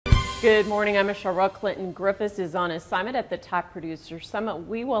Good morning, I'm Michelle Ruck. Clinton Griffiths is on assignment at the Top Producer Summit.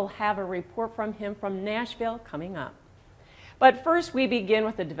 We will have a report from him from Nashville coming up. But first, we begin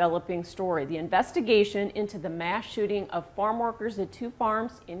with a developing story, the investigation into the mass shooting of farm workers at 2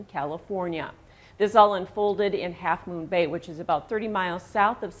 farms in California. This all unfolded in Halfmoon Bay, which is about 30 miles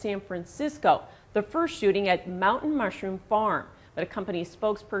south of San Francisco, the first shooting at Mountain Mushroom Farm. But a company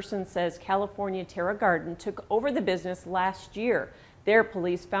spokesperson says California Terra Garden took over the business last year. There,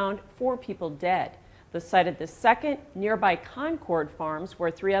 police found 4 people dead. The site of the second, nearby Concord Farms,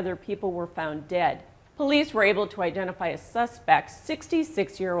 where 3 other people were found dead. Police were able to identify a suspect,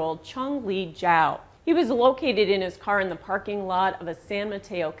 66-year-old Chung Lee Zhao. He was located in his car in the parking lot of a San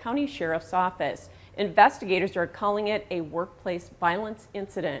Mateo County Sheriff's Office. Investigators are calling it a workplace violence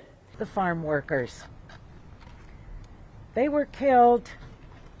incident. The farm workers. They were killed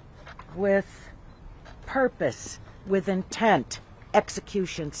with purpose, with intent,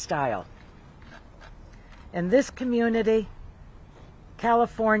 execution style. And this community,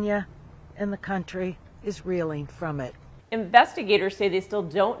 California, and the country is reeling from it. Investigators say they still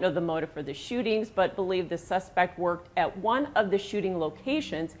don't know the motive for the shootings, but believe the suspect worked at one of the shooting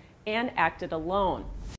locations and acted alone.